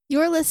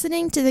You're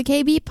listening to the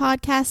KB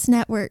Podcast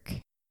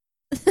Network.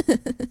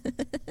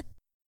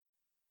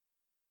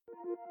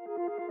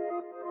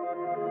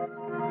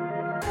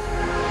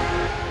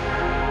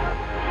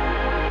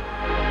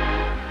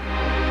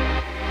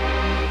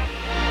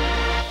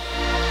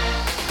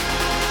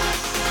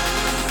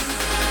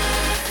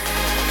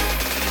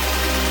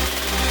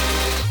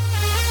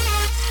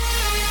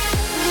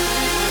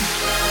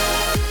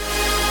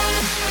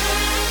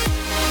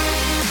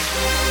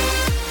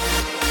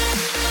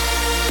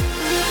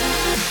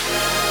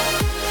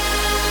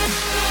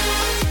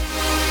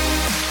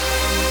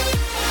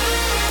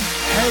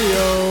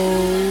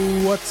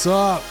 What's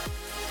up,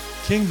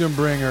 Kingdom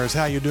Bringers?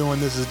 How you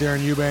doing? This is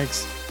Darren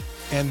Eubanks,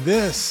 and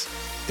this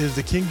is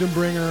the Kingdom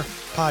Bringer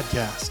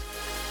Podcast.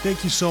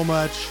 Thank you so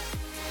much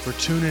for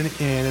tuning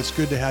in. It's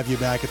good to have you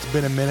back. It's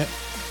been a minute.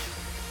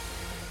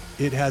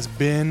 It has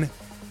been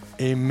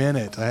a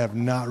minute. I have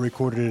not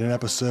recorded an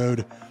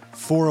episode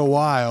for a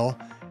while,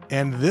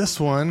 and this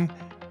one,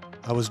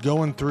 I was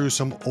going through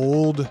some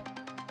old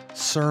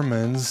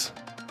sermons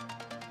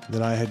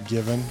that I had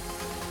given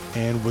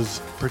and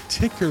was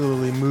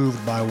particularly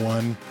moved by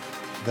one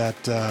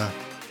that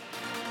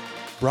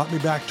brought me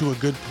back to a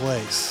good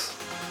place.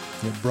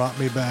 It brought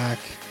me back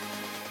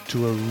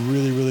to a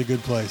really, really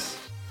good place.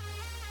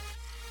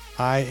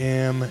 I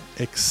am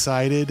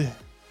excited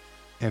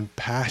and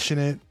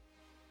passionate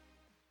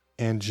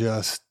and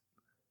just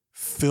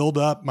filled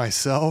up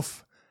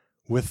myself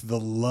with the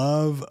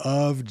love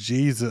of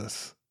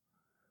Jesus.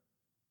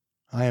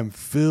 I am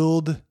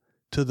filled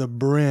to the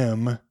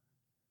brim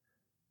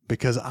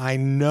because I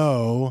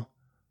know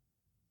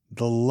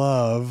the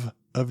love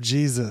of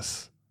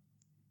Jesus.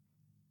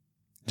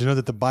 Do you know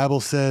that the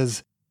Bible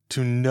says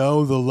to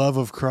know the love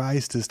of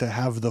Christ is to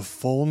have the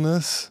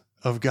fullness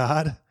of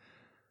God?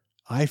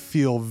 I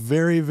feel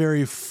very,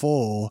 very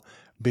full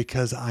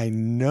because I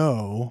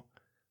know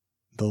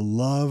the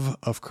love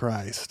of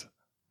Christ.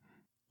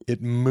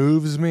 It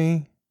moves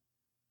me.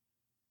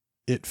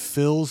 It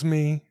fills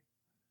me.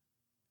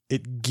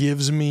 It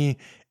gives me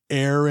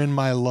air in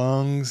my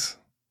lungs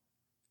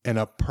and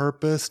a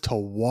purpose to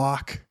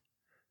walk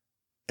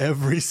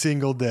every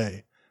single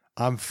day.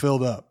 I'm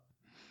filled up.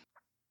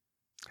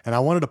 And I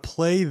wanted to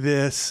play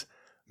this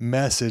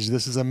message.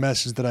 This is a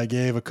message that I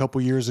gave a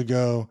couple years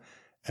ago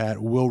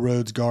at Will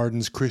Rhodes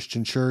Gardens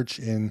Christian Church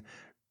in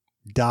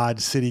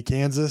Dodge City,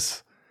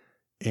 Kansas.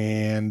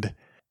 And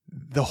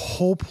the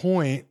whole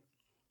point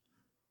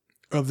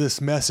of this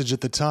message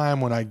at the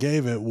time when I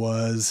gave it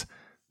was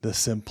the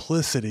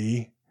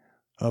simplicity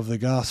of the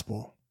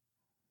gospel.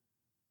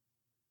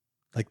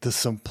 Like the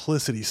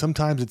simplicity.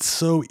 Sometimes it's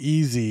so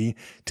easy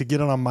to get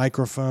on a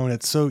microphone.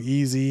 It's so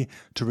easy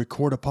to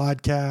record a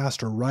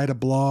podcast or write a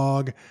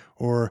blog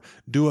or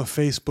do a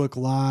Facebook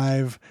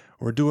Live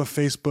or do a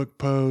Facebook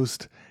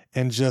post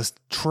and just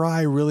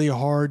try really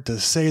hard to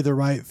say the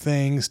right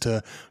things,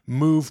 to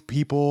move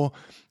people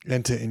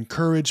and to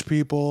encourage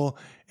people.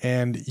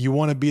 And you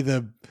want to be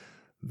the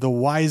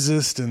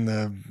wisest and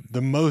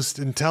the most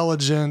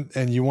intelligent,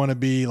 and you want to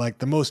be like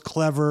the most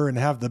clever and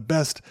have the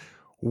best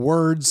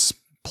words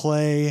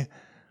play.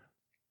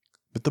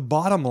 But the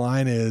bottom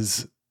line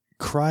is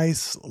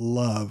Christ's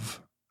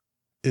love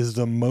is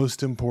the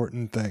most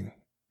important thing.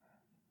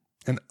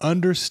 And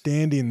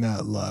understanding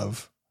that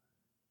love,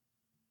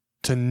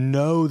 to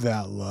know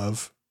that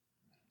love,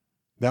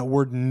 that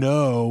word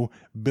know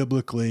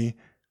biblically,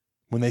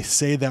 when they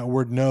say that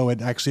word know,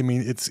 it actually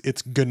means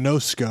it's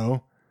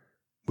gnosko,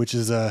 which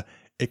is a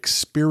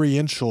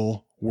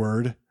experiential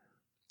word.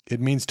 It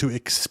means to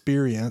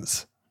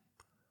experience.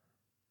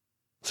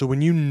 So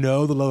when you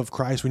know the love of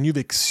Christ, when you've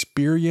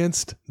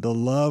experienced the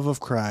love of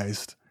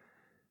Christ,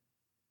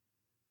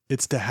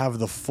 it's to have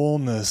the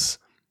fullness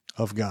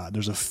of God.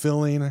 There's a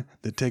filling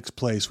that takes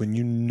place when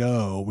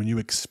you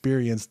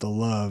experience the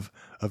love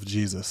of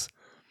Jesus.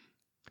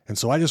 And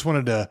so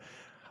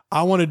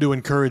I wanted to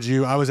encourage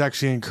you. I was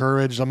actually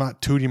encouraged. I'm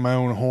not tooting my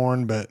own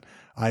horn, but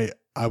I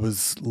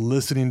was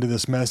listening to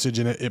this message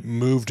and it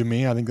moved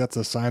me. I think that's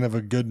a sign of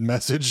a good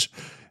message,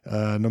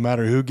 no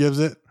matter who gives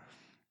it.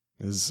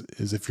 Is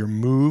if you're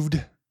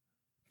moved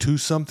to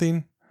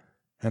something,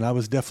 and I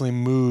was definitely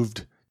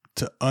moved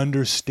to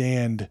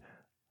understand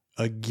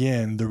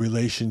again the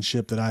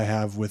relationship that I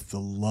have with the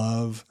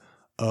love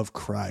of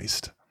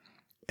Christ,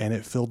 and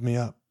it filled me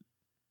up.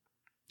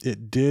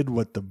 It did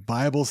what the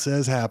Bible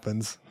says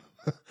happens.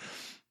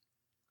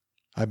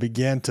 I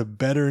began to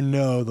better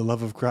know the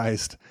love of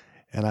Christ,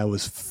 and I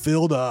was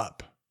filled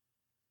up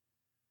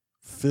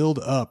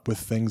with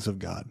things of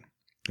God.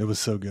 It was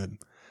so good.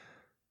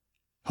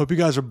 Hope you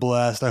guys are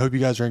blessed. I hope you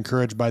guys are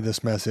encouraged by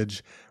this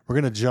message. We're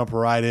going to jump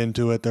right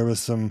into it. There was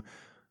some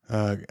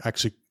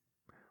actually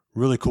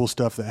really cool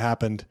stuff that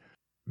happened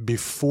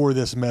before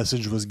this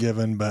message was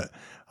given, but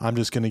I'm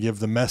just going to give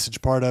the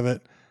message part of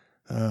it.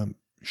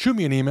 Shoot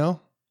me an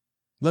email.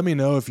 Let me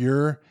know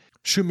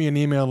shoot me an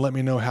email and let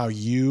me know how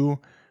you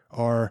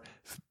are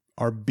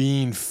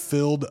being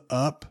filled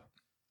up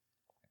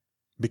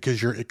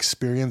because you're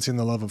experiencing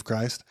the love of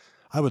Christ.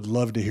 I would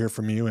love to hear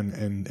from you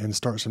and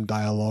start some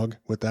dialogue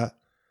with that.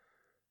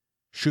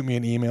 shoot me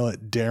an email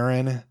at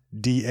Darin,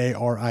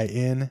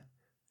 DARIN,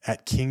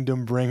 at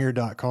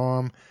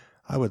kingdombringer.com.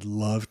 I would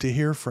love to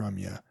hear from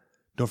you.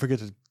 Don't forget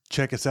to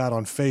check us out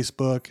on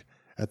Facebook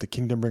at the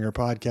Kingdom Bringer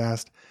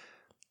Podcast.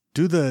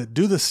 Do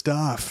the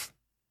stuff.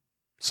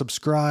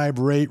 Subscribe,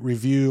 rate,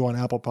 review on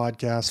Apple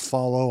Podcasts,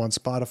 follow on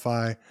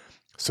Spotify,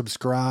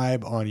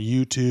 subscribe on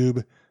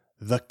YouTube,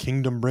 the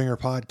Kingdom Bringer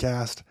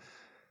Podcast.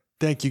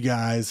 Thank you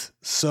guys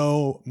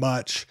so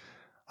much.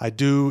 I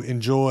do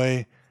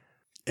enjoy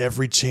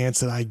every chance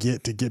that I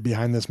get to get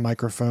behind this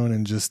microphone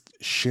and just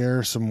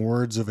share some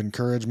words of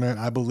encouragement.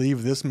 I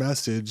believe this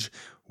message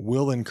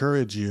will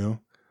encourage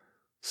you.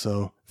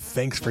 So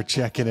thanks for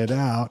checking it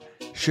out.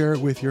 Share it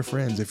with your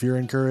friends. If you're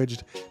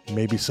encouraged,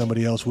 maybe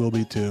somebody else will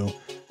be too.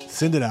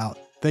 Send it out.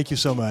 Thank you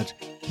so much.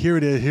 Here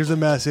it is. Here's the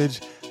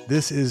message.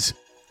 This is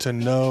to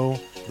know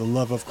the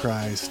love of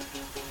Christ.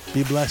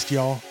 Be blessed,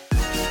 y'all.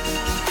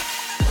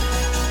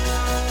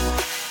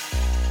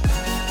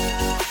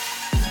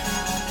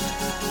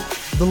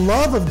 The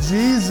love of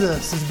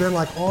Jesus has been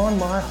like on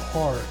my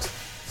heart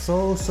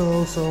so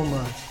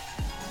much.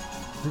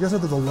 You guys know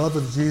that the love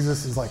of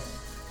Jesus is like,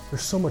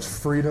 there's so much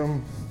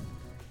freedom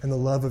in the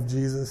love of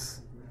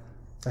Jesus.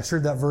 I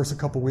shared that verse a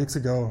couple weeks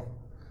ago.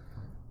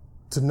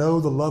 To know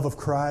the love of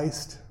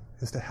Christ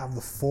is to have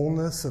the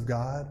fullness of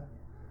God.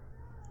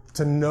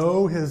 To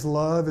know His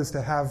love is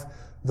to have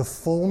the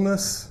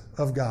fullness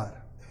of God.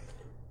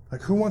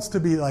 Like, who wants to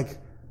be like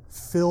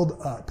filled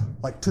up,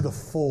 like to the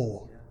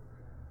full?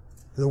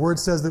 The word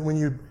says that when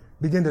you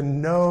begin to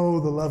know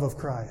the love of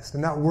Christ,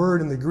 and that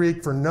word in the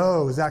Greek for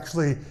know is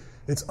actually,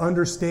 it's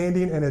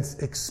understanding and it's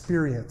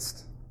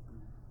experienced.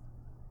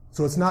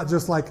 So it's not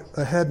just like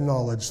a head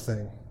knowledge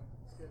thing.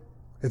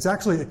 It's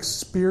actually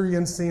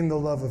experiencing the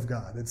love of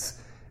God. It's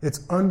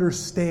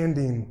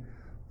understanding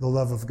the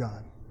love of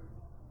God.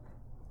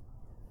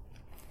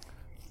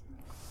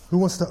 Who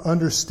wants to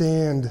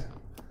understand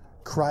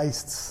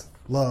Christ's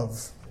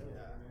love?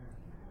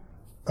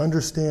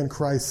 Understand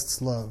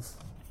Christ's love.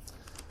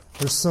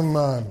 There's some,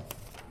 I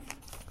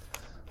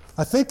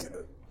think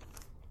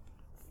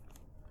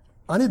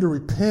I need to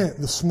repent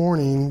this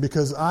morning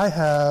because I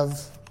have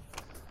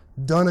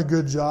done a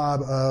good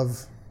job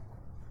of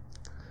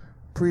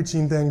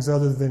preaching things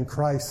other than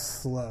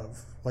Christ's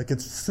love. Like,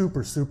 it's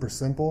super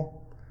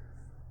simple.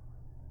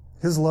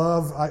 His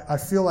love, I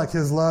feel like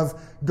His love,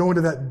 going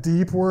to that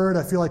deep word,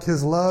 I feel like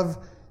His love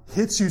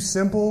hits you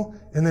simple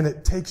and then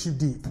it takes you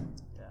deep.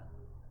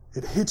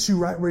 It hits you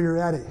right where you're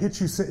at. It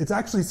hits you, it's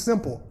actually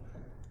simple.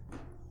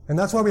 And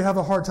that's why we have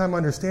a hard time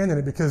understanding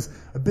it, because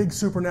a big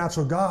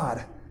supernatural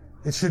God,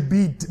 it should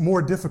be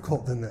more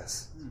difficult than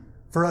this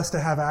for us to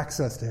have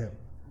access to Him.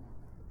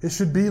 It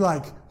should be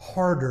like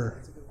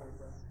harder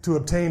to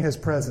obtain His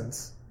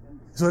presence.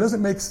 So it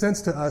doesn't make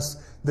sense to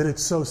us that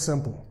it's so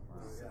simple.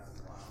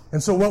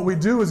 And so what we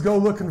do is go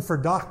looking for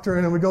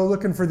doctrine and we go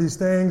looking for these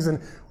things, and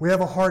we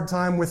have a hard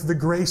time with the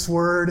grace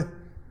word,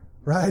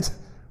 right?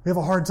 We have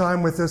a hard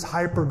time with this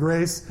hyper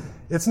grace.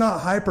 It's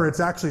not hyper, it's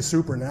actually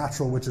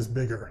supernatural, which is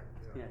bigger.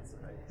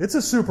 It's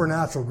a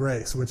supernatural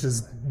grace, which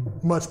is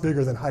much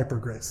bigger than hyper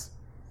grace.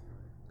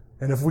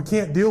 And if we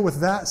can't deal with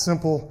that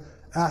simple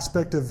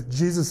aspect of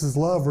Jesus'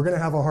 love, we're going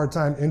to have a hard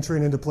time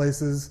entering into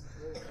places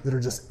that are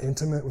just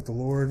intimate with the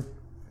Lord,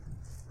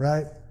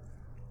 right?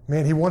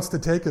 Man, He wants to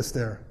take us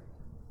there.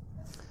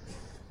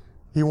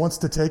 He wants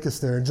to take us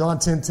there. In John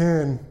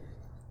 10:10,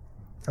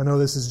 I know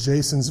this is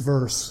Jason's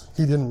verse.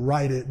 He didn't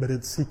write it, but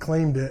he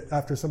claimed it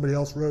after somebody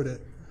else wrote it.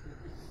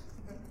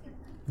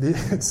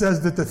 It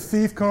says that the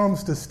thief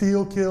comes to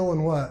steal, kill,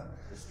 and what?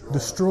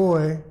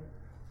 Destroy.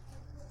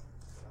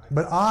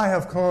 But I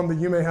have come that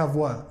you may have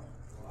what?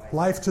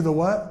 Life to the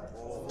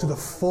what? To the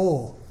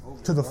full.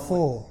 To the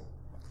full.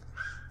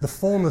 The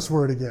fullness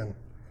word again.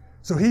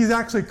 So He's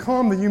actually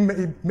come that you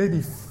may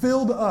be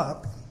filled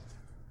up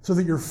so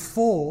that you're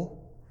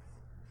full.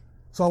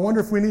 So I wonder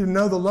if we need to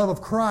know the love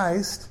of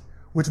Christ,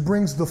 which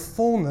brings the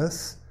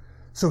fullness.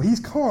 So He's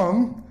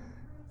come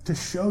to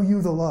show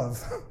you the love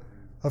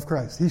of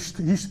Christ.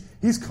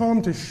 He's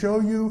come to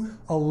show you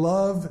a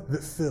love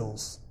that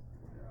fills.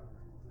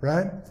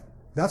 Right?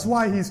 That's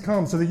why He's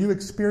come, so that you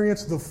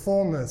experience the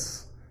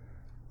fullness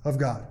of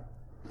God.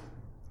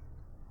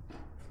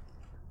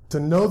 To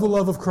know the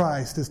love of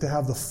Christ is to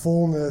have the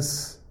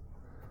fullness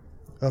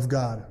of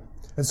God.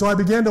 And so I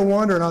began to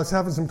wonder, and I was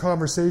having some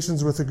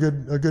conversations with a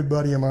good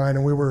buddy of mine,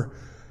 and we were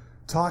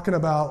talking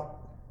about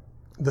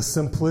the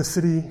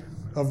simplicity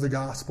of the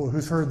gospel.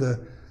 Who's heard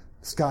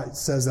Scott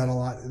says that a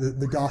lot.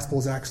 The gospel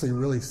is actually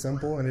really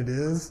simple, and it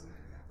is.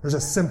 There's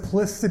a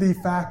simplicity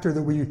factor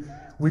that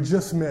we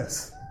just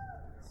miss.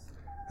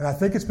 And I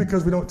think it's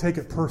because we don't take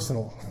it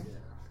personal.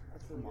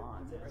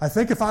 I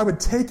think if I would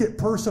take it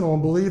personal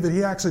and believe that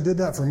He actually did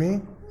that for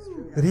me,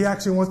 that He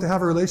actually wants to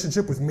have a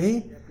relationship with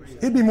me,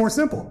 it'd be more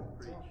simple.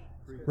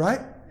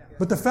 Right?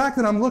 But the fact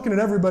that I'm looking at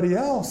everybody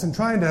else and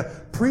trying to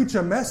preach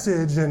a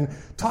message and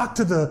talk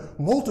to the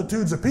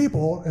multitudes of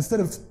people, instead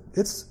of,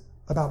 it's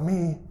about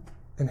me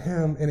and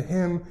Him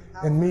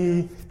and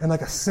me, and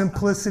like a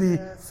simplicity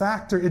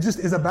factor. It just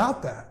is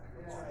about that.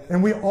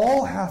 And we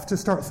all have to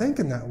start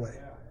thinking that way.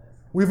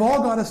 We've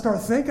all got to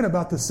start thinking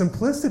about the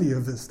simplicity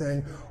of this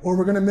thing, or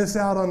we're going to miss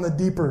out on the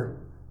deeper.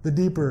 We're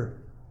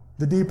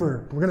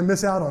going to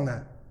miss out on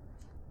that.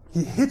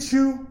 He hits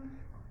you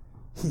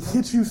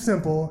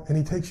simple, and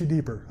he takes you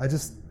deeper.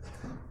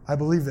 I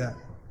believe that.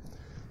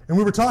 And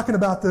we were talking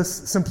about this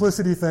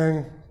simplicity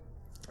thing,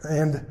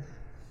 and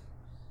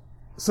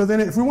so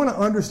then if we want to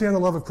understand the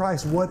love of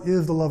Christ, what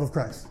is the love of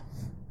Christ?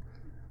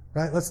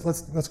 Right?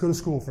 Let's go to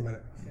school for a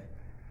minute.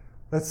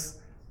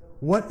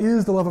 What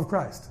is the love of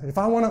Christ? If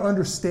I want to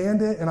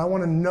understand it and I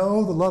want to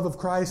know the love of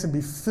Christ and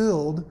be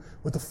filled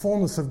with the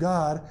fullness of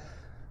God,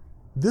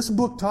 this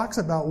book talks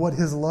about what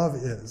his love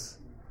is.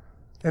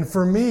 And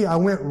for me, I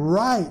went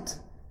right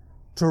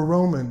to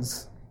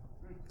Romans.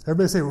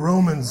 Everybody say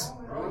Romans.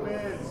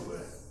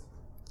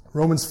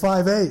 Romans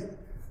 5:8.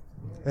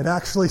 It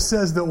actually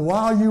says that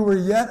while you were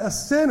yet a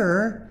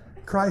sinner,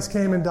 Christ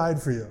came and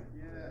died for you.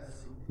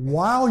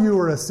 While you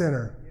were a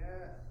sinner.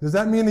 Does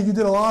that mean that you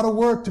did a lot of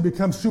work to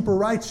become super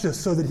righteous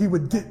so that he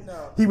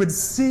would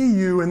see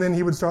you and then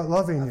he would start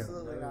loving you?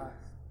 Absolutely not.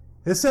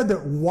 It said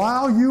that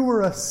while you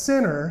were a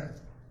sinner,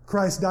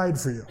 Christ died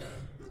for you.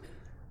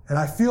 And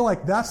I feel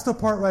like that's the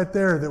part right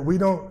there that we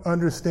don't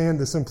understand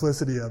the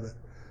simplicity of it.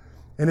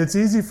 And it's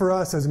easy for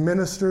us as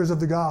ministers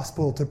of the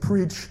gospel to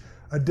preach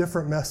a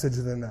different message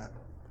than that.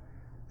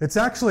 It's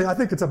actually, I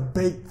think it's a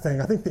bait thing.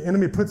 I think the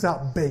enemy puts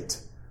out bait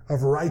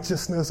of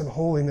righteousness and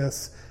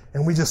holiness,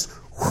 and we just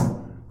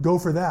go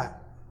for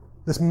that.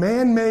 This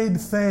man-made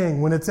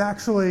thing when it's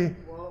actually,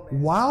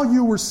 while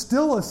you were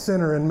still a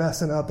sinner and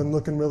messing up and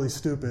looking really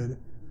stupid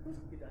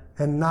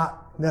and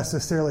not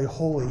necessarily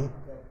holy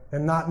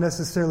and not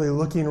necessarily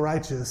looking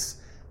righteous,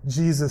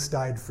 Jesus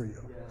died for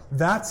you.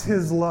 That's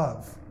his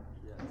love.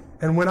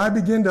 And when I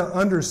begin to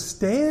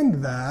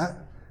understand that,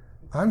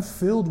 I'm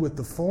filled with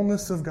the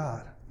fullness of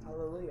God.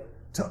 Hallelujah.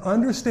 To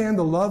understand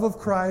the love of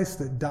Christ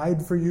that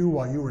died for you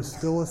while you were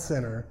still a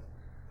sinner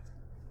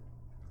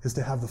is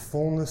to have the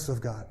fullness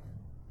of God.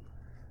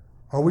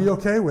 Are we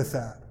okay with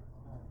that?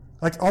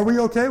 Are we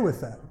okay with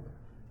that?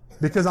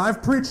 Because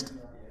I've preached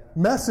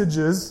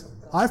messages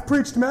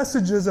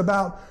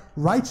about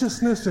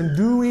righteousness and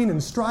doing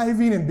and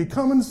striving and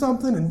becoming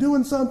something and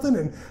doing something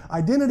and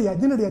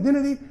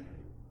identity.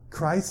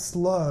 Christ's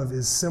love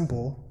is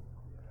simple,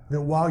 that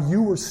while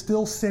you were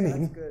still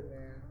sinning, Good,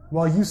 man.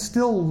 while you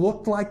still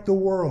looked like the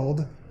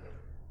world,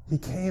 he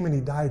came and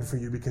he died for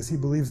you because he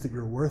believes that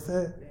you're worth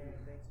it.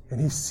 And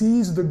he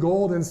sees the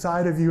gold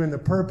inside of you and the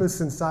purpose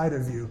inside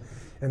of you.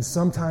 And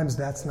sometimes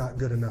that's not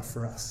good enough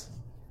for us.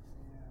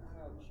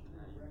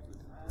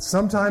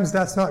 Sometimes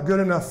that's not good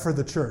enough for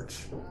the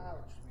church.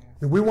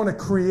 And we want to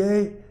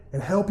create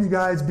and help you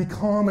guys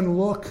become and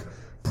look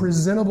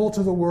presentable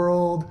to the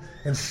world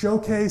and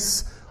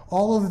showcase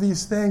all of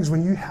these things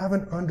when you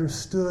haven't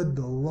understood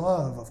the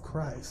love of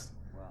Christ.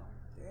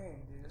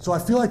 So I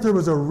feel like there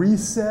was a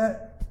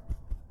reset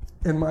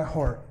in my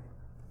heart.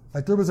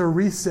 Like there was a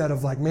reset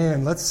of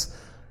man,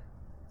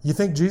 you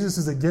think Jesus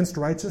is against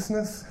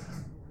righteousness?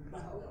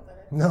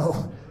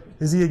 No.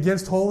 Is he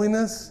against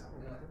holiness?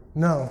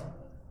 No.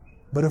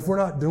 But if we're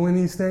not doing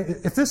these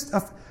things,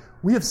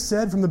 we have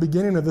said from the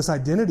beginning of this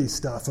identity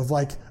stuff of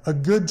a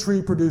good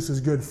tree produces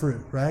good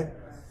fruit, right?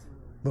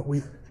 But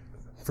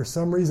for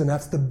some reason,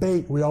 that's the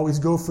bait. We always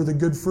go for the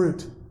good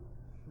fruit.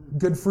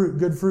 Good fruit,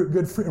 good fruit,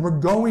 good fruit. And we're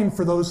going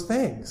for those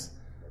things.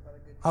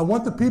 I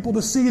want the people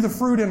to see the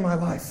fruit in my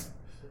life.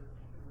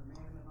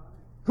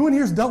 Who in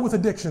here has dealt with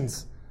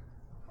addictions?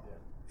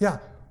 Yeah.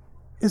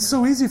 It's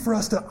so easy for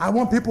us I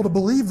want people to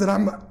believe that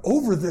I'm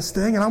over this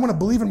thing, and I want to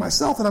believe in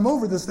myself that I'm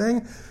over this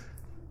thing.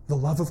 The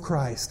love of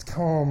Christ,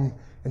 come,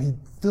 and he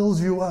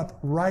fills you up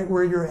right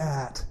where you're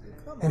at.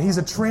 And he's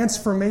a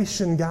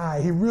transformation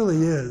guy. He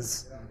really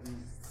is.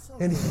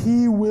 And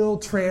he will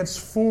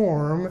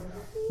transform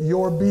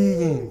your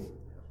being.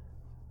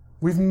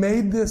 We've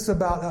made this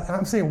about,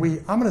 I'm saying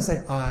I'm going to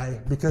say I,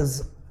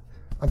 because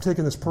I'm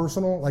taking this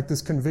personal,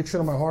 this conviction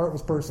in my heart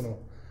was personal.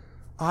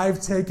 I've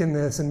taken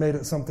this and made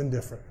it something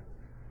different.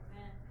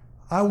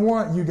 I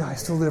want you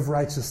guys to live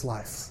righteous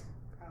lives.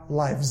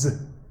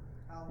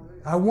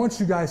 I want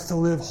you guys to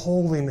live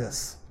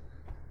holiness.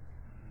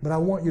 But I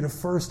want you to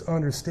first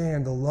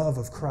understand the love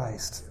of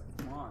Christ.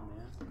 Come on,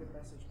 man. Good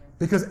message, man.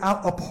 Because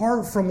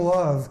apart from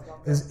love,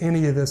 does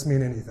any of this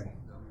mean anything?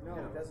 No,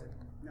 it doesn't.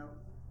 No.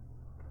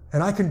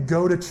 And I can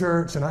go to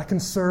church and I can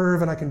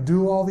serve and I can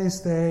do all these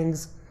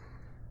things,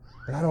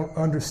 but I don't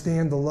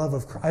understand the love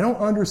of Christ. I don't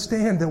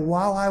understand that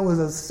while I was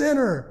a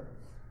sinner,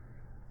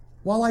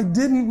 while I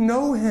didn't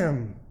know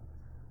him,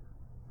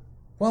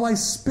 while I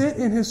spit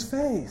in his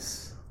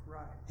face,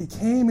 he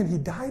came and he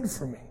died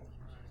for me.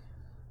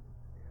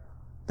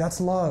 That's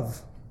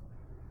love.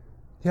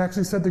 He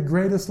actually said the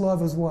greatest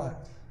love is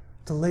what?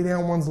 To lay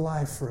down one's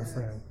life for a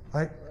friend.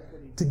 Right?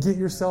 To get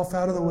yourself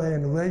out of the way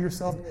and to lay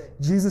yourself.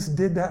 Jesus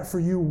did that for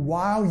you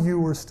while you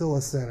were still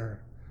a sinner.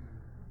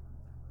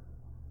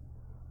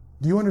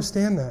 Do you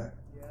understand that?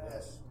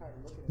 Yes.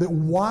 That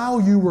while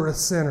you were a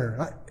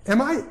sinner.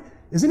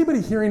 Is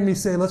anybody hearing me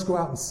say, let's go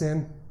out and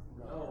sin?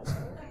 No.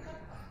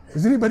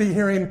 Is anybody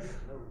hearing,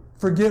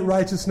 forget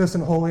righteousness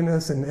and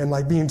holiness and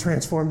like being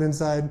transformed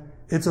inside?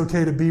 It's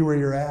okay to be where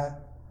you're at?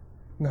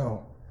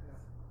 No.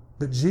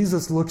 But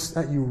Jesus looks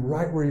at you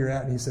right where you're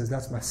at and he says,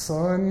 that's my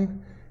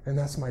son and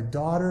that's my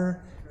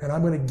daughter, and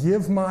I'm going to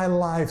give my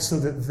life so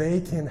that they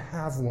can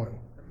have one.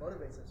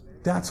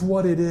 That's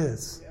what it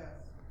is.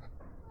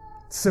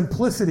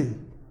 Simplicity.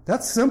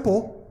 That's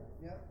simple.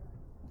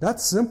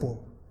 That's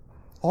simple.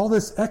 All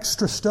this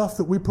extra stuff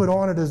that we put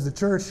on it as the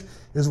church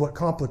is what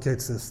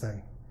complicates this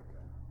thing.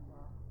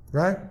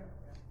 Right?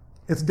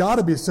 It's got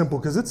to be simple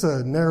because it's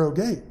a narrow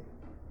gate.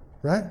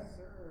 Right?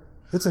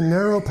 It's a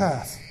narrow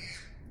path.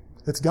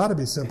 It's got to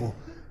be simple.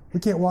 We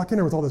can't walk in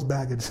there with all this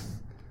baggage.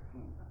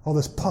 All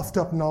this puffed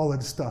up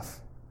knowledge stuff.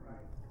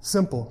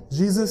 Simple.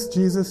 Jesus,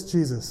 Jesus,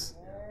 Jesus.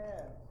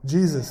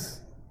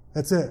 Jesus.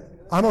 That's it.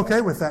 I'm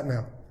okay with that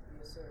now.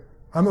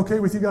 I'm okay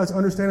with you guys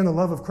understanding the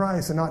love of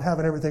Christ and not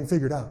having everything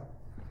figured out.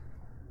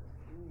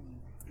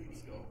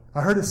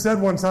 I heard it said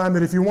one time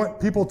that if you want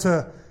people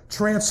to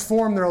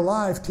transform their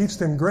life, teach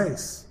them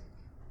grace.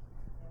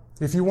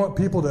 If you want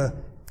people to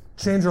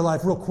change their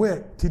life real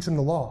quick, teach them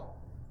the law.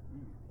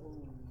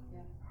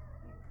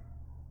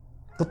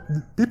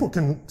 People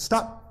can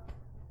stop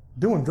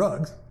doing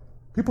drugs.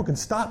 People can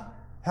stop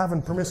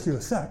having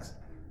promiscuous sex.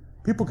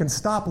 People can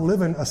stop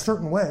living a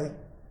certain way.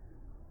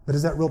 But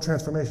is that real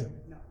transformation?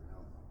 No.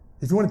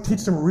 If you want to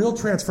teach them real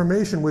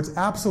transformation, which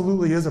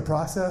absolutely is a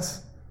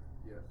process,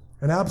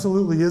 and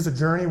absolutely is a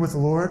journey with the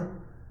Lord,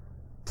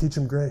 teach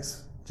them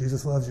grace.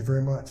 Jesus loves you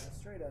very much.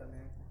 Straight up,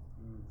 man.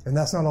 And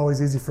that's not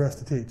always easy for us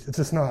to teach. It's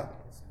just not.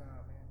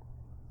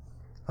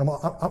 I'm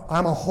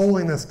a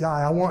holiness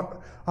guy. I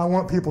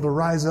want people to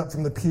rise up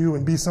from the pew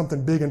and be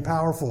something big and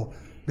powerful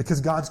because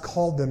God's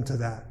called them to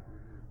that.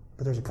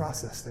 But there's a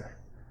process there.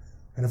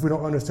 And if we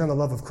don't understand the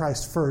love of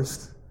Christ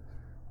first,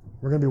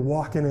 we're going to be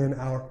walking in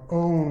our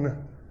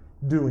own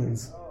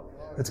doings.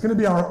 It's going to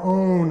be our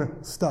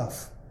own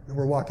stuff that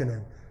we're walking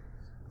in.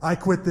 I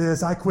quit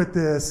this.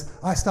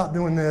 I stopped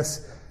doing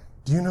this.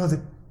 Do you know that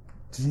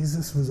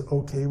Jesus was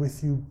okay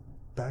with you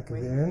back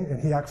then? And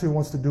he actually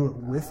wants to do it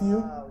with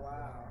you?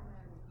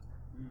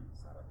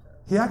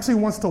 He actually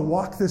wants to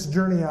walk this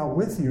journey out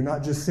with you,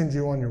 not just send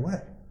you on your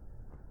way.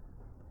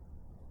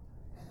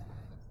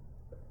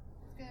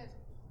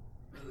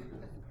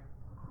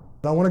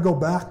 I want to go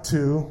back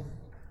to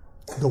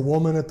the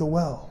woman at the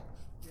well.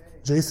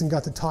 Jason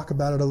got to talk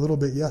about it a little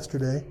bit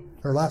yesterday,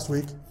 or last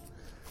week.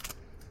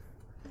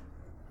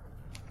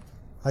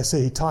 I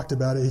say he talked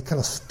about it. He kind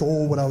of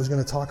stole what I was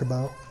going to talk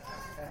about.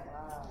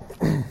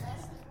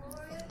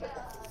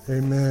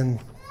 Amen.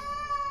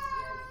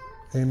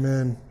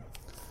 Amen.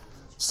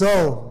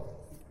 So,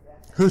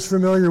 who's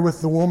familiar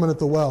with the woman at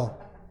the well?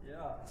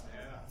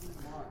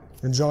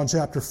 In John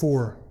chapter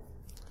 4.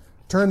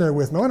 Turn there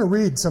with me. I want to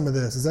read some of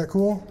this. Is that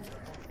cool?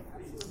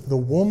 The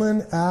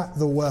woman at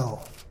the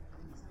well.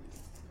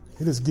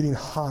 It is getting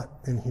hot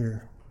in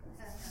here.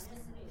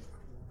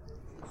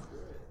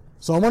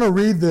 So I want to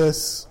read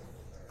this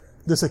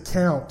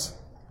account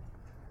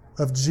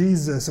of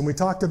Jesus. And we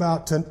talked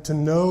about to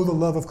know the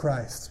love of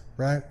Christ,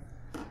 right?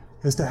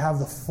 Is to have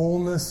the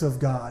fullness of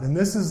God. And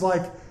this is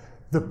like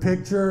the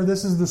picture,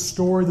 this is the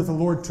story that the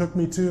Lord took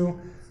me to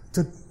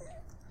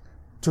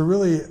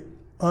really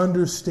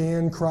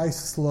understand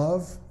Christ's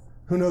love.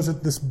 Who knows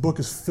that this book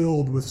is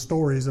filled with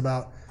stories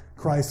about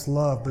Christ's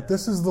love, but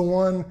this is the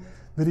one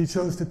that he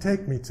chose to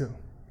take me to.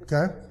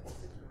 Okay?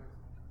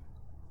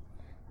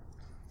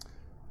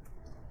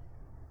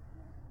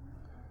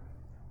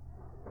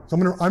 So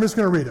I'm just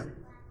going to read it.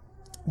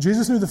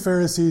 Jesus knew the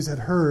Pharisees had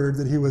heard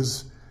that he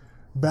was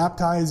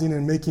baptizing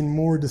and making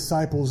more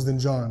disciples than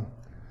John.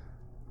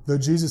 Though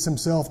Jesus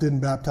himself didn't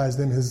baptize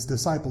them, his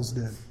disciples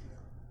did.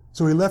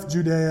 So he left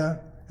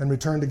Judea and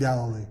returned to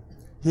Galilee.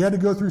 He had to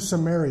go through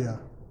Samaria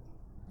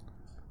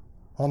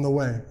on the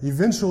way.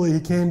 Eventually, he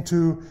came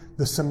to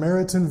the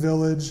Samaritan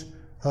village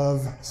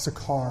of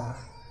Sychar,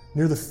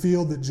 near the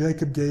field that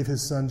Jacob gave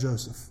his son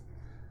Joseph.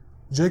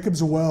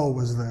 Jacob's well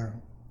was there,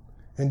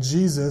 and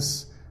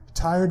Jesus,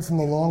 tired from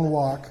the long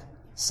walk,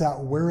 sat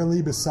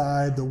wearily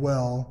beside the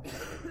well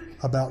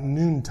about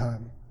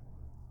noontime.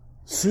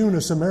 Soon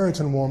a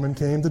Samaritan woman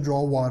came to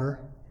draw water,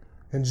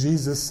 and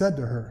Jesus said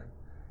to her,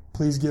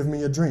 "Please give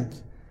me a drink."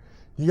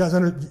 You guys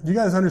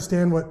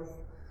understand what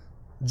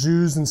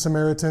Jews and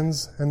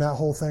Samaritans and that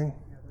whole thing?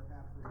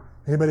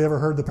 Anybody ever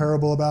heard the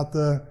parable about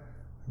the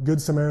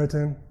Good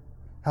Samaritan?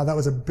 How that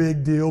was a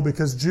big deal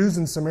because Jews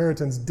and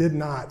Samaritans did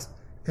not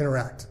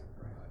interact.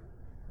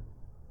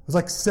 It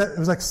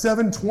was like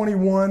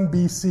 721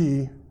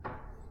 BC.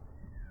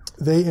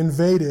 They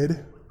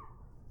invaded.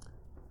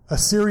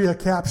 Assyria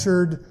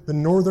captured the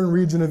northern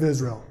region of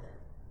Israel.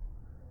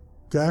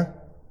 Okay?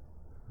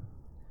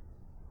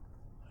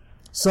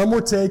 Some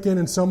were taken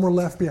and some were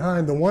left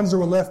behind. The ones that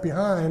were left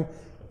behind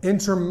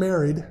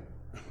intermarried.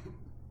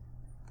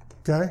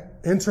 Okay?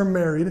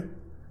 Intermarried.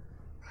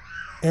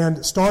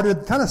 And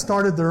started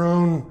their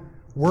own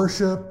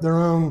worship, their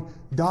own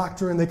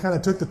doctrine. They kind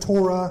of took the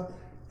Torah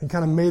and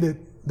kind of made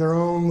it their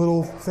own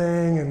little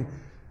thing. And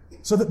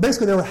So that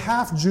basically they were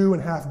half Jew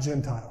and half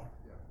Gentile.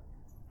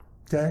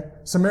 Okay?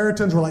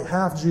 Samaritans were like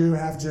half Jew,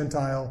 half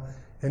Gentile,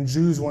 and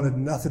Jews wanted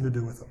nothing to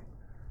do with them.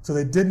 So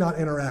they did not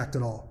interact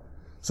at all.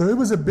 So it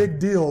was a big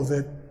deal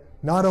that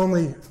not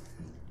only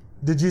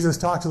did Jesus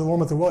talk to the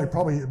woman at the well,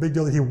 probably a big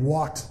deal that he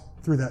walked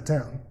through that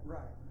town. Right.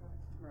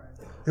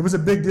 It was a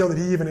big deal that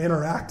he even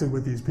interacted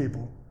with these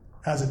people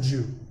as a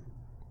Jew.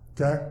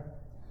 Okay?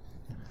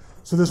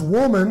 So this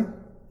woman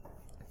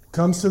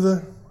comes to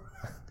the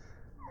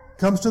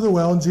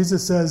well, and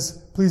Jesus says,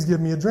 "Please give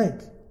me a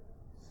drink."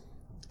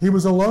 He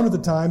was alone at the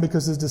time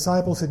because his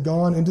disciples had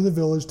gone into the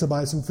village to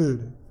buy some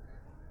food.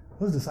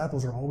 Those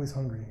disciples are always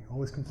hungry,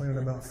 always complaining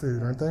about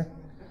food, aren't they?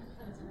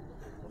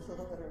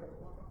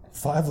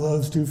 5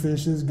 loaves, 2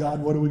 fishes.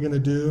 God, what are we going to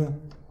do?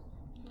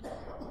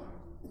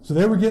 So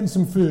they were getting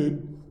some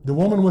food. The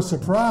woman was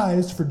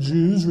surprised, for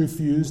Jews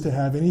refused to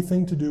have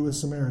anything to do with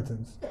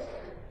Samaritans.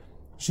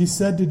 She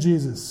said to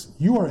Jesus,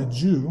 "You are a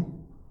Jew,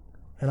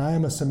 and I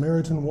am a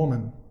Samaritan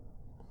woman.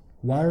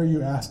 Why are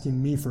you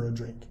asking me for a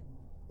drink?"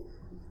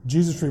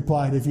 Jesus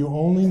replied, "If you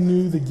only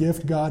knew the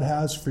gift God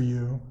has for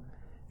you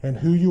and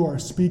who you are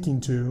speaking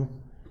to,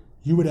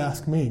 you would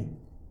ask me,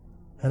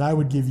 and I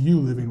would give you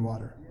living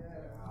water."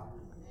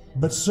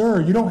 "But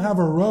sir, you don't have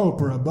a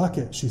rope or a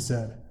bucket," she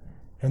said,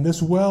 "and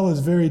this well is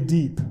very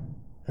deep."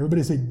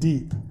 Everybody say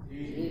deep.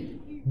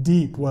 Deep.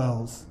 Deep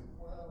wells.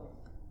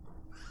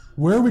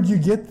 "Where would you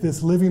get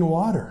this living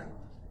water?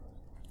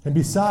 And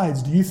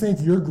besides, do you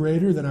think you're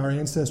greater than our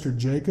ancestor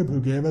Jacob,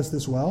 who gave us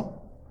this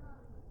well?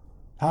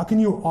 How can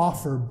you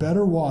offer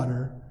better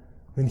water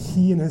than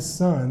he and his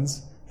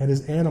sons and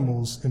his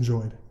animals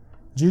enjoyed?"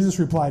 Jesus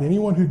replied,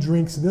 "Anyone who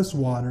drinks this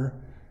water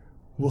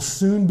will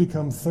soon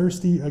become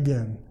thirsty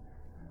again.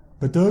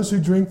 But those who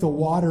drink the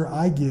water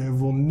I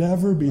give will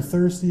never be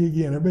thirsty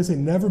again." Everybody say,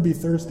 never be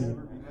thirsty.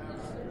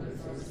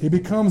 It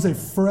becomes a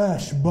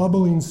fresh,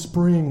 bubbling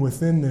spring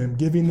within them,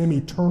 giving them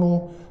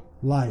eternal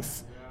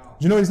life.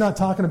 You know, he's not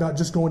talking about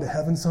just going to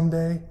heaven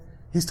someday.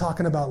 He's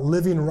talking about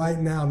living right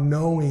now,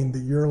 knowing that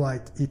you're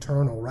like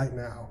eternal right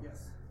now. Yes.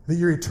 That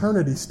your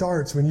eternity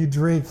starts when you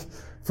drink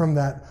from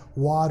that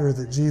water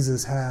that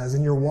Jesus has,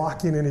 and you're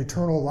walking in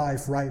eternal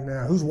life right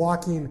now. Who's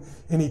walking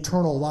in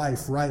eternal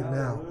life right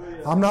now?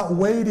 I'm not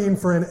waiting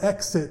for an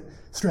exit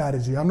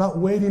strategy. I'm not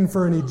waiting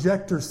for an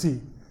ejector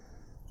seat.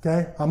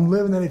 Okay? I'm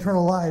living that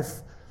eternal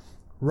life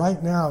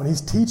right now. And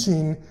he's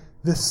teaching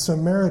this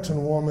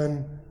Samaritan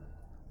woman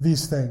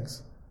these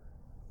things.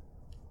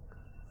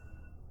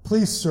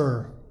 "Please,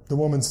 sir," the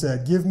woman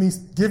said, give me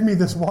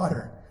this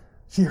water."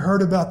 She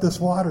heard about this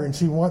water and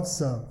she wants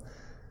some.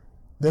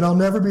 "Then I'll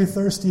never be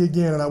thirsty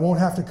again, and I won't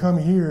have to come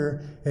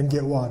here and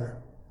get water."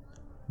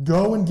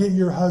 "Go and get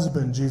your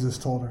husband," Jesus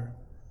told her.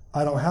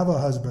 "I don't have a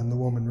husband," the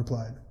woman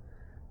replied.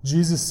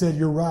 Jesus said,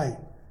 "You're right.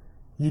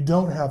 You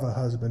don't have a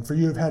husband, for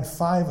you have had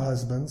 5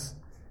 husbands,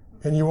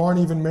 and you aren't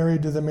even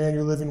married to the man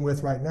you're living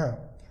with right now.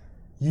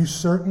 You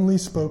certainly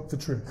spoke the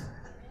truth."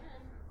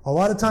 A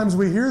lot of times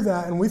we hear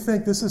that and we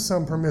think this is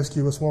some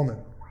promiscuous woman.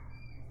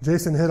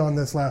 Jason hit on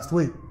this last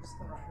week.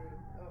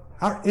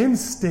 Our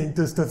instinct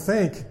is to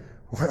think,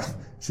 well,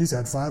 she's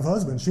had 5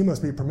 husbands. She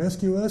must be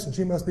promiscuous and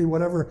she must be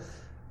whatever.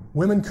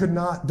 Women could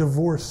not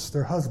divorce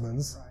their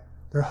husbands.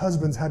 Their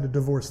husbands had to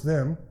divorce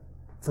them,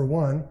 for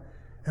one.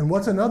 And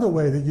what's another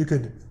way that you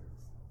could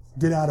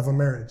get out of a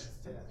marriage?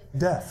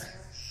 Death.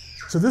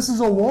 So this is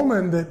a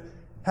woman that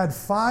had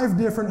 5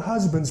 different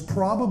husbands,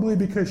 probably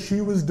because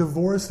she was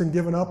divorced and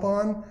given up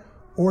on,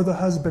 or the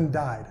husband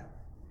died.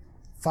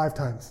 5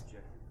 times.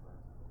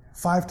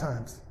 5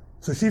 times.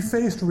 So she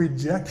faced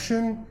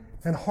rejection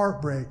and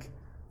heartbreak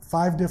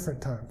 5 different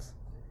times.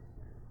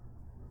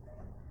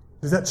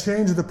 Does that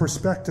change the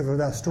perspective of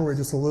that story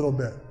just a little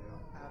bit?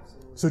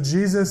 So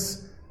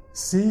Jesus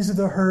sees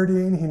the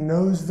hurting, he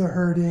knows the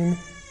hurting,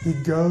 he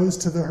goes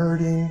to the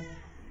hurting,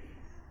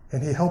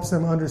 and he helps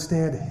them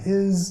understand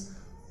his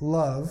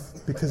love,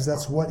 because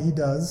that's what he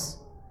does.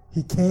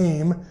 He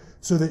came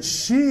so that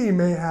she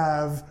may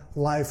have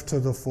life to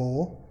the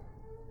full.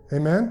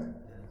 Amen?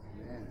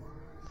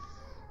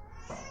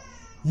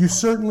 "You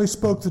certainly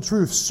spoke the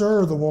truth,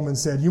 sir," the woman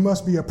said. "You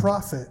must be a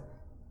prophet.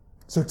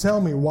 So tell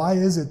me, why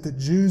is it that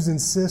Jews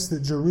insist that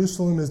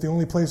Jerusalem is the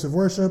only place of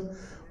worship,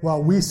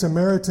 while we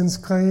Samaritans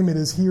claim it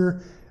is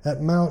here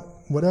at Mount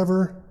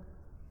whatever,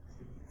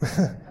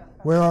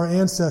 where our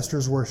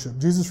ancestors worship?"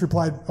 Jesus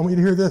replied, I want you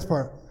to hear this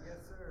part.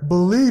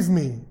 "Believe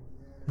me,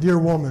 dear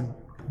woman,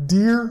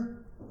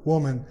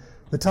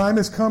 the time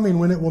is coming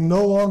when it will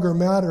no longer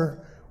matter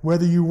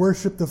whether you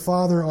worship the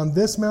Father on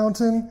this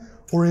mountain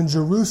or in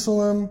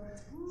Jerusalem.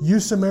 You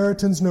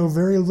Samaritans know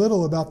very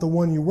little about the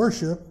one you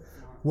worship,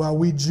 while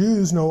we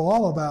Jews know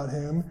all about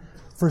him,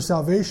 for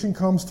salvation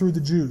comes through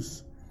the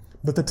Jews.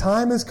 But the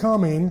time is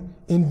coming,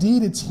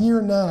 indeed it's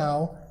here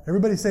now."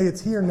 Everybody say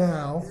it's here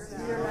now. It's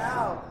here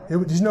now.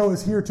 Did you know it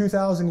was here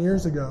 2,000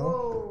 years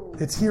ago? Whoa.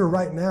 It's here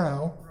right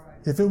now.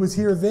 If it was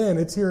here then,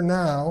 it's here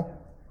now.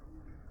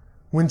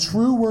 "When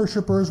true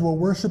worshipers will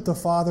worship the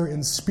Father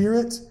in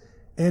spirit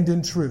and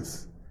in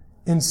truth."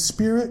 In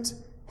spirit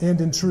and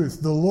in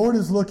truth. The Lord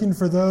is looking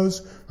for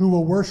those who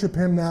will worship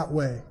him that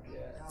way.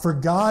 For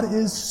God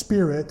is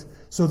spirit,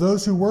 so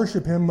those who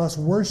worship him must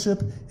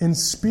worship in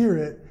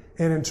spirit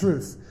and in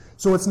truth.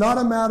 So it's not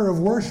a matter of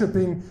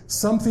worshiping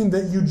something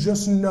that you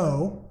just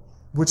know,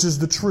 which is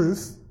the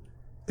truth.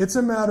 It's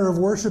a matter of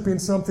worshiping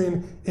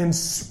something in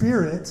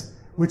spirit,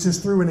 which is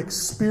through an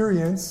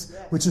experience,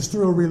 which is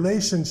through a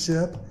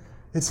relationship.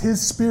 It's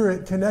his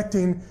spirit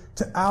connecting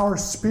to our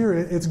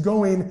spirit. It's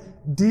going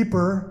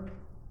deeper.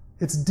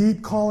 It's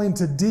deep calling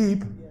to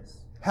deep.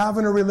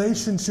 Having a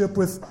relationship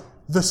with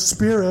the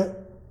Spirit.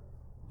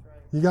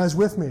 You guys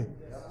with me?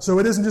 So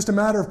it isn't just a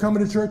matter of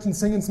coming to church and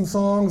singing some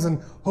songs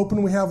and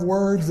hoping we have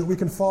words that we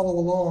can follow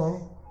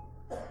along.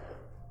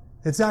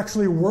 It's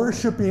actually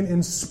worshiping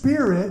in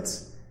spirit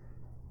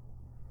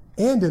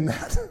and in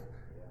that.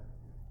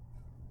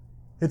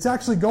 It's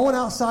actually going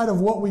outside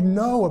of what we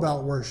know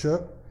about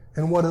worship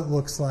and what it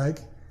looks like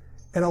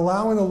and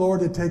allowing the Lord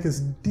to take us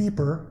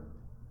deeper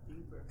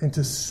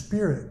into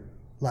spirit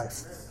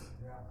life.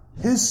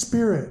 His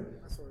spirit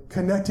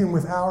connecting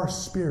with our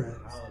spirit.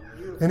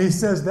 And he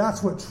says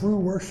that's what true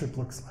worship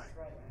looks like.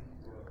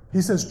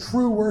 He says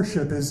true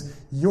worship is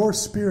your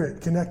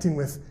spirit connecting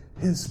with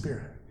his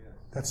spirit.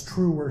 That's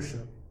true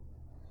worship.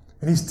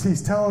 And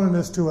he's telling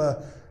this to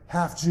a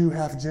half Jew,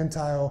 half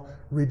Gentile,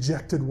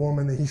 rejected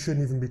woman that he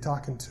shouldn't even be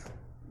talking to.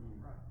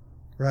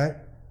 Right?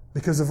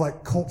 Because of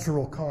like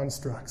cultural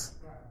constructs.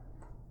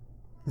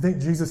 You think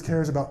Jesus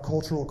cares about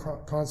cultural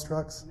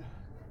constructs?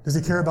 Does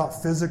he care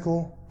about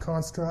physical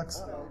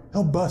constructs?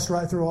 He'll bust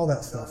right through all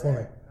that stuff, won't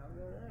he?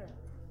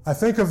 I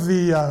think of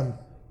the,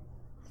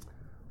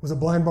 was it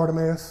blind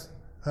Bartimaeus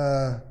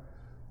that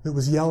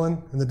was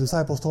yelling and the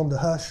disciples told him to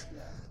hush?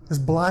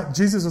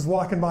 Jesus is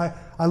walking by.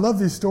 I love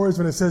these stories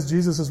when it says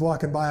Jesus is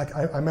walking by.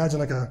 I imagine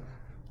like a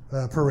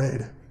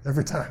parade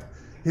every time.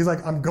 He's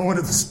like, I'm going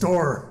to the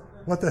store.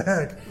 What the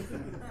heck?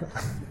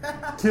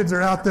 Kids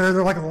are out there.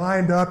 They're like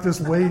lined up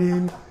just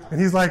waiting. And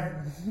he's like,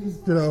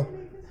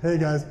 hey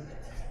guys.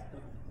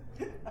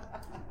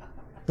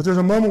 But there's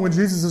a moment when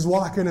Jesus is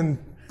walking and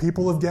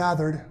people have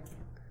gathered.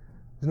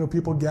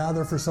 People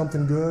gather for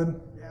something good.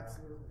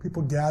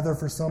 People gather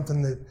for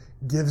something that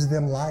gives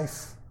them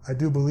life. I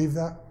do believe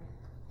that.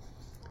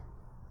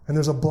 And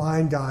there's a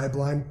blind guy,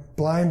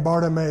 blind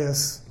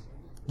Bartimaeus.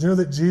 Do you know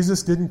that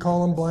Jesus didn't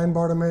call him blind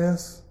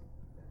Bartimaeus?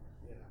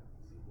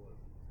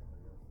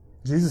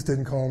 Jesus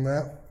didn't call him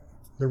that.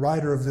 The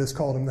writer of this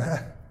called him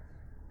that.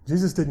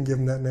 Jesus didn't give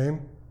him that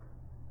name.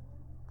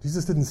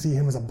 Jesus didn't see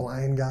him as a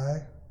blind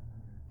guy.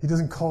 He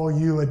doesn't call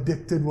you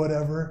addicted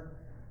whatever.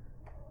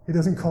 He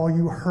doesn't call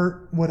you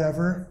hurt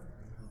whatever.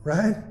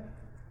 Right?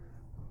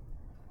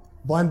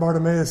 Blind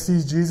Bartimaeus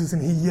sees Jesus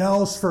and he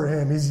yells for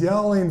him. He's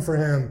yelling for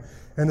him.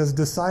 And his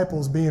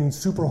disciples, being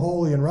super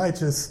holy and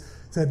righteous,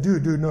 said,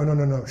 dude,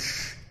 no.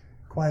 Shh.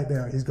 Quiet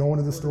down. He's going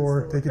to the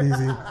store. Take it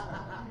easy.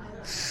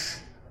 Shh.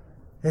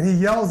 And he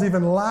yells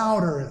even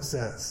louder, it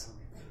says.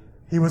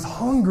 He was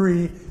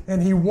hungry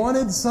and he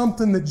wanted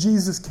something that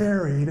Jesus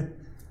carried.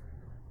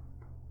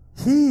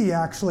 He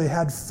actually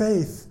had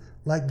faith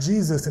like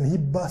Jesus and he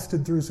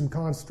busted through some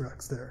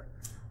constructs there,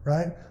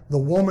 right? The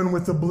woman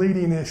with the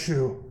bleeding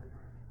issue,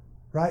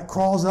 right,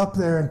 crawls up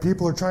there and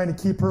people are trying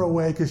to keep her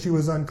away because she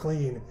was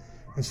unclean.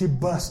 And she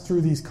busts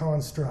through these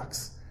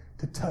constructs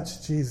to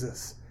touch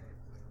Jesus.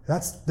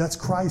 That's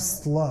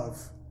Christ's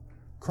love.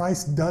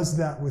 Christ does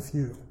that with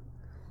you.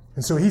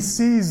 And so he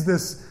sees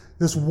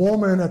this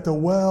woman at the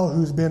well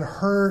who's been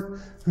hurt,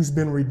 who's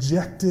been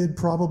rejected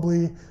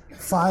probably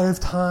 5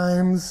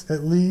 times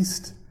at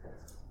least,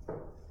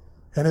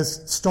 and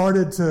has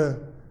started to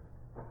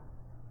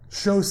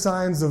show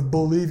signs of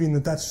believing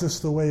that that's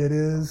just the way it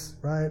is,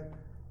 right?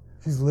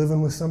 She's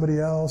living with somebody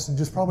else and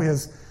just probably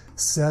has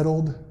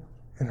settled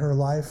in her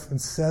life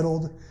and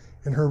settled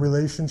in her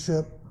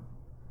relationship.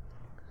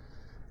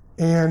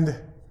 And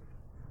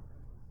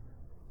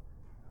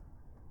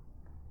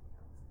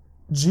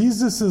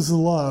Jesus'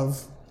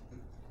 love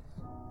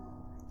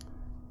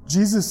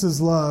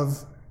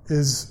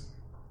is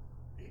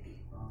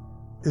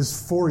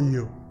for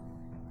you.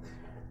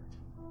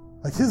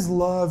 Like his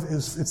love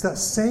it's that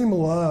same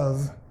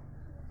love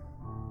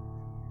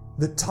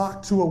that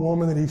talked to a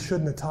woman that he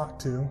shouldn't have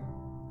talked to,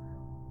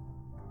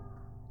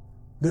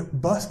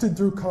 that busted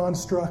through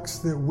constructs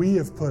that we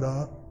have put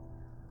up,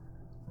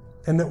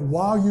 and that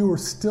while you were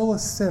still a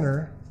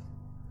sinner,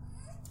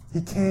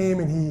 he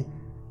came and he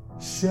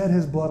shed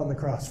his blood on the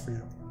cross for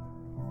you.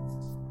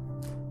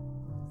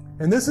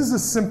 And this is a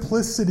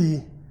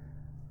simplicity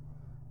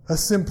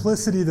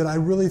that I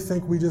really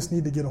think we just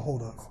need to get a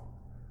hold of.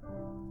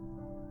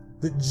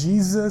 That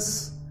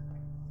Jesus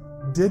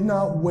did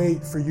not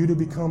wait for you to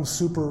become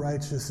super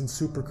righteous and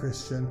super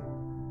Christian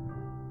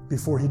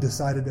before he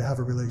decided to have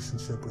a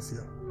relationship with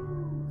you.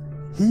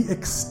 He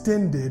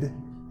extended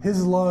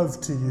his love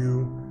to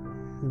you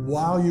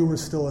while you were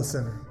still a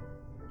sinner.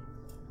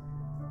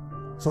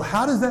 So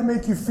how does that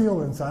make you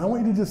feel inside? I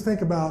want you to just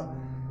think about,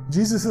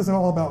 Jesus isn't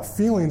all about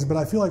feelings, but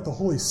I feel like the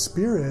Holy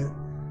Spirit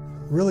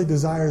really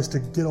desires to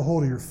get a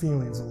hold of your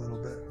feelings a little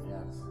bit.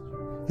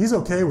 He's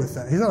okay with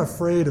that. He's not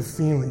afraid of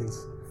feelings.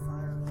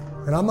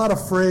 And I'm not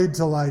afraid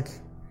to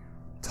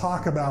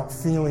talk about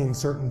feeling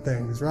certain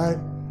things, right?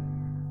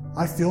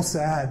 I feel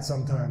sad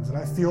sometimes, and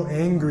I feel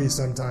angry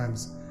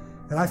sometimes,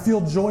 and I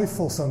feel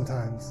joyful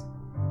sometimes.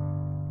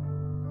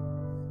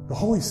 The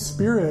Holy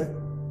Spirit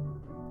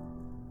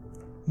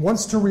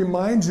wants to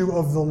remind you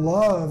of the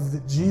love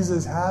that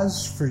Jesus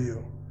has for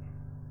you.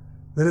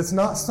 That it's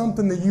not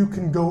something that you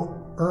can go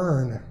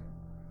earn.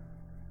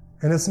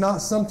 And it's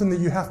not something that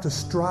you have to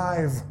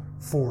strive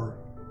for.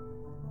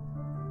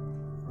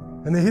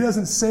 And that He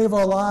doesn't save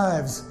our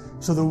lives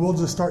so that we'll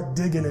just start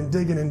digging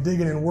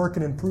and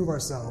working and prove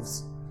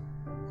ourselves.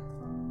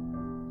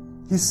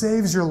 He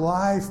saves your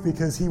life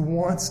because He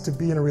wants to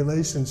be in a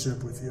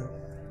relationship with you.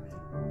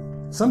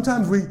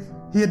 Sometimes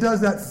He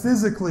does that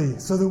physically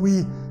so that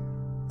we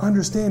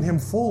understand Him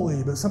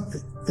fully, but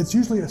it's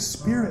usually a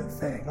spirit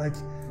thing.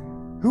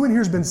 Who in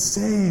here has been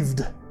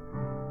saved?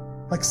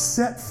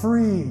 Set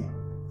free.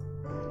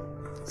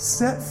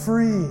 Set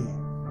free.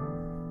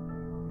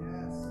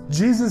 Yes.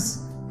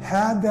 Jesus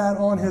had that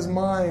on His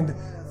mind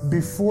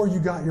before you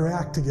got your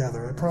act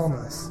together, I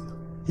promise.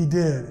 He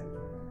did.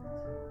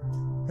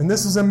 And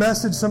this is a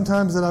message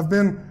sometimes that I've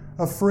been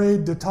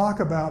afraid to talk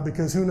about,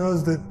 because who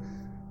knows that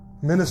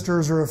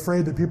ministers are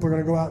afraid that people are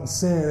going to go out and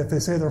sin if they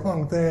say the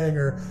wrong thing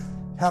or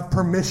have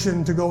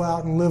permission to go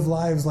out and live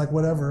lives like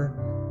whatever.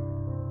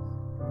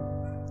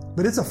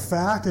 But it's a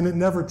fact, and it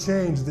never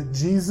changed, that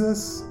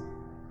Jesus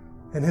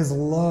and His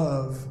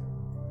love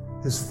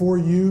is for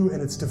you,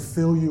 and it's to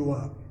fill you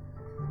up.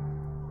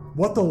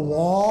 What the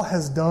law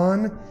has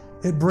done,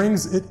 it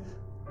brings it.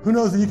 Who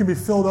knows that you can be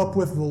filled up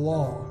with the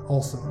law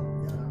also?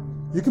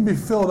 You can be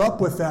filled up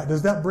with that.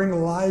 Does that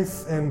bring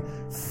life and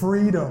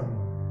freedom?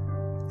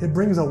 It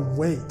brings a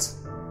weight,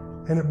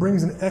 and it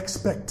brings an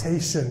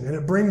expectation, and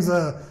it brings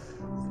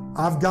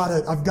I've got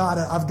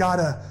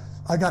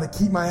to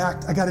keep my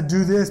act. I got to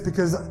do this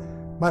because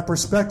my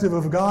perspective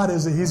of God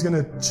is that He's going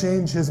to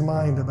change His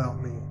mind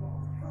about me.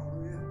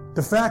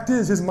 The fact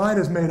is, His mind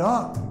is made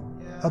up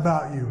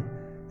about you.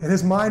 And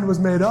His mind was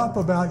made up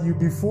about you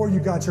before you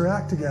got your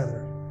act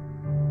together.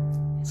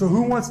 So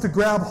who wants to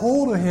grab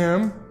hold of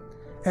Him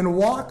and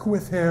walk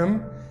with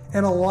Him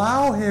and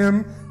allow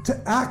Him to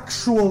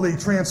actually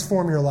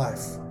transform your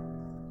life?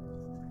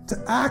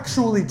 To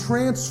actually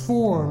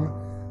transform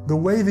the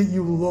way that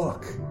you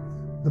look.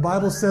 The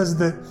Bible says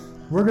that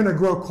we're going to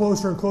grow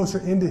closer and closer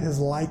into His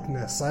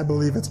likeness. I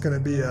believe it's going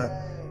to be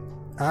a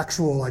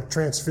actual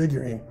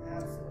transfiguring.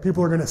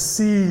 People are going to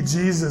see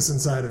Jesus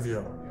inside of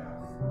you.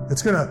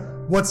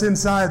 What's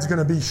inside is going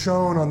to be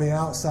shown on the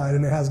outside,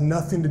 and it has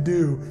nothing to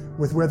do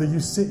with whether you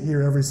sit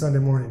here every Sunday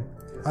morning.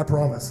 I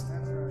promise.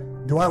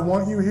 Do I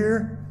want you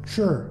here?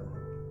 Sure.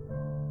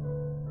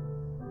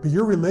 But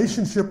your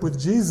relationship with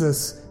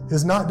Jesus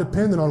is not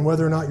dependent on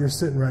whether or not you're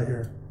sitting right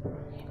here.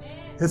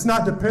 It's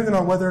not dependent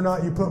on whether or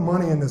not you put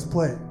money in this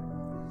plate.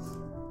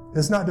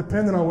 It's not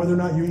dependent on whether or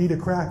not you eat a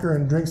cracker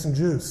and drink some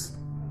juice.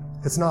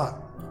 It's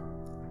not.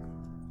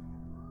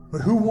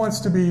 But who wants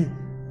to be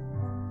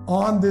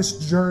on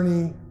this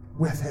journey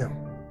with Him?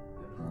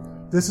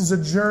 This is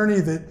a journey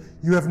that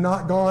you have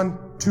not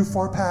gone too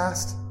far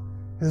past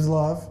His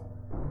love.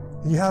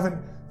 You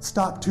haven't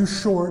stopped too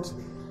short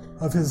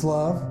of His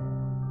love.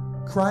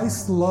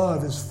 Christ's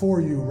love is for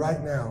you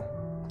right now.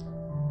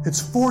 It's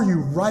for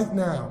you right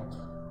now.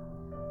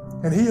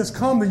 And He has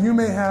come that you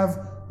may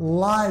have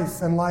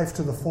life and life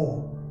to the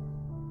full.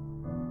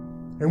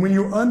 And when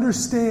you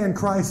understand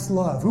Christ's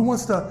love, who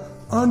wants to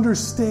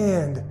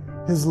understand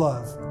His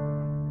love?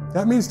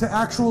 That means to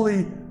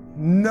actually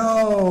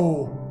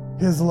know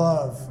His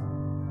love,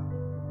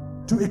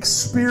 to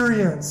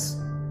experience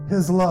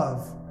His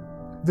love,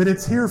 that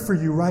it's here for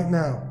you right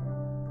now.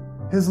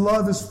 His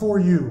love is for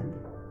you.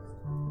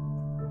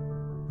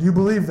 Do you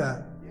believe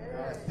that?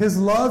 Yes. His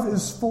love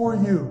is for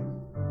you.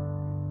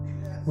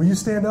 Yes. Will you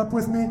stand up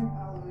with me?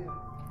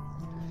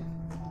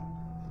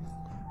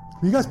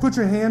 Will you guys put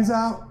your hands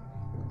out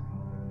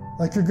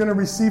like you're going to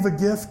receive a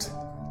gift?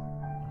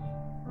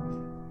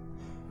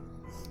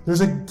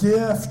 There's a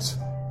gift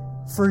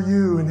for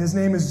you, and His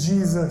name is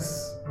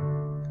Jesus.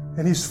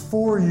 And He's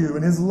for you,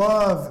 and His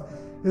love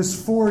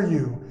is for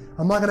you.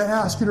 I'm not going to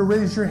ask you to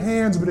raise your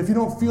hands, but if you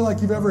don't feel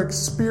like you've ever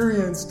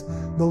experienced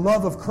the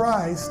love of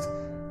Christ,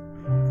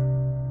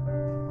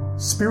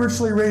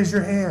 spiritually raise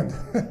your hand.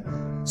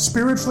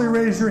 Spiritually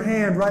raise your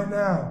hand right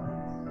now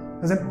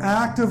as an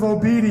act of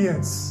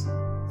obedience.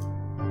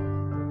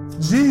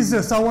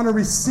 Jesus, I want to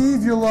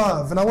receive your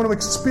love, and I want to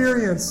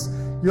experience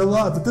your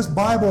love. That this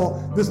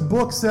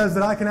book says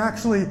that I can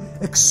actually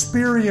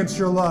experience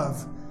your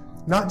love.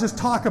 Not just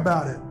talk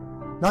about it.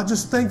 Not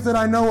just think that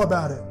I know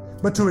about it,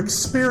 but to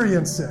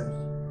experience it.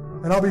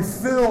 And I'll be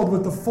filled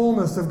with the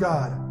fullness of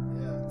God.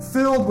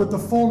 Filled with the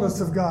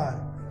fullness of God.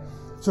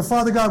 So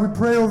Father God, we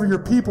pray over your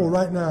people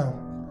right now.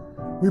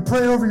 We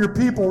pray over your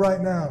people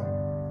right now.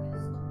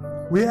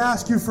 We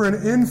ask you for an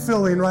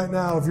infilling right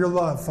now of your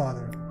love,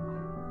 Father.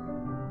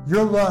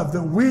 Your love,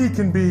 that we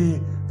can be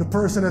the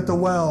person at the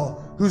well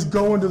who's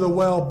going to the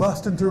well,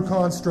 busting through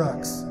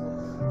constructs.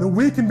 that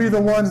we can be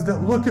the ones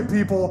that look at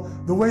people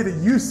the way that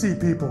you see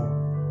people.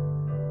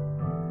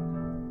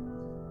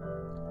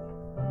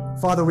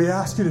 Father, we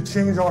ask you to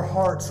change our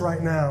hearts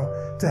right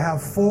now to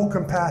have full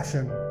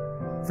compassion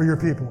for your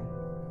people.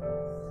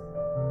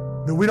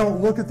 That we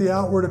don't look at the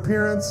outward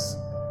appearance,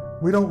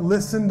 we don't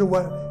listen to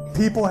what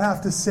people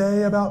have to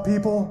say about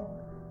people,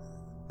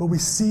 but we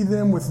see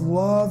them with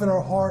love in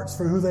our hearts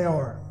for who they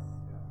are.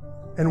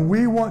 And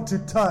we want to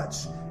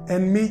touch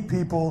and meet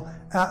people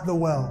at the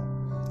well.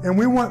 And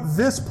we want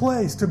this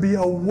place to be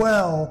a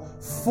well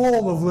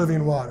full of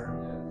living water.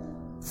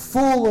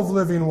 Full of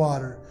living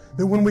water.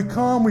 That when we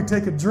come, we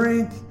take a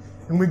drink,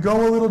 and we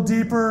go a little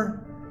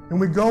deeper, and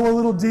we go a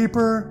little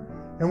deeper,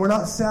 and we're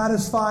not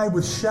satisfied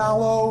with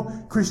shallow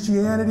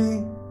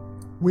Christianity.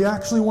 We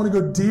actually want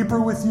to go deeper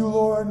with you,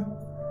 Lord.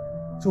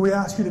 So we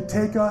ask you to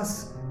take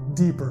us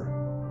deeper.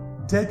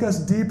 Take us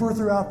deeper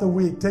throughout the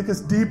week. Take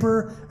us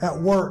deeper at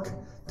work.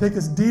 Take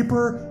us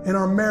deeper in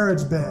our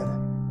marriage bed.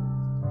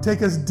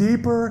 Take us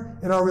deeper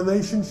in our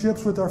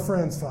relationships with our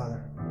friends,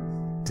 Father.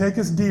 Take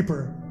us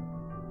deeper.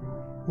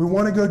 We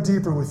want to go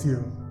deeper with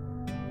you.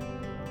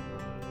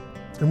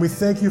 And we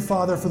thank you,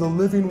 Father, for the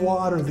living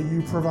water that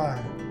you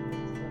provide.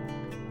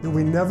 That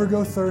we never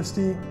go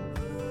thirsty,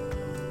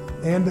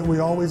 and that we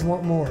always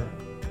want more.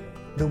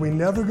 That we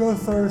never go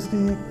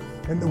thirsty,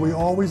 and that we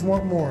always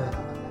want more.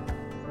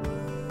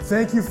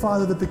 Thank you,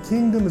 Father, that the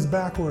kingdom is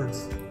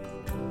backwards.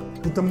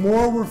 That the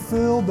more we're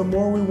filled, the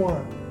more we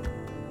want.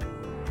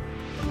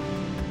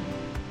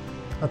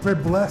 I pray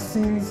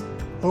blessings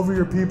over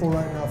your people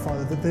right now,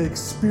 Father, that they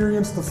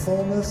experience the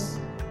fullness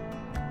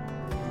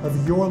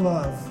of your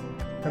love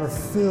and are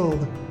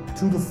filled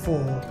to the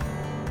full.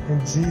 In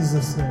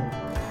Jesus' name,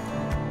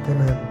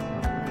 amen.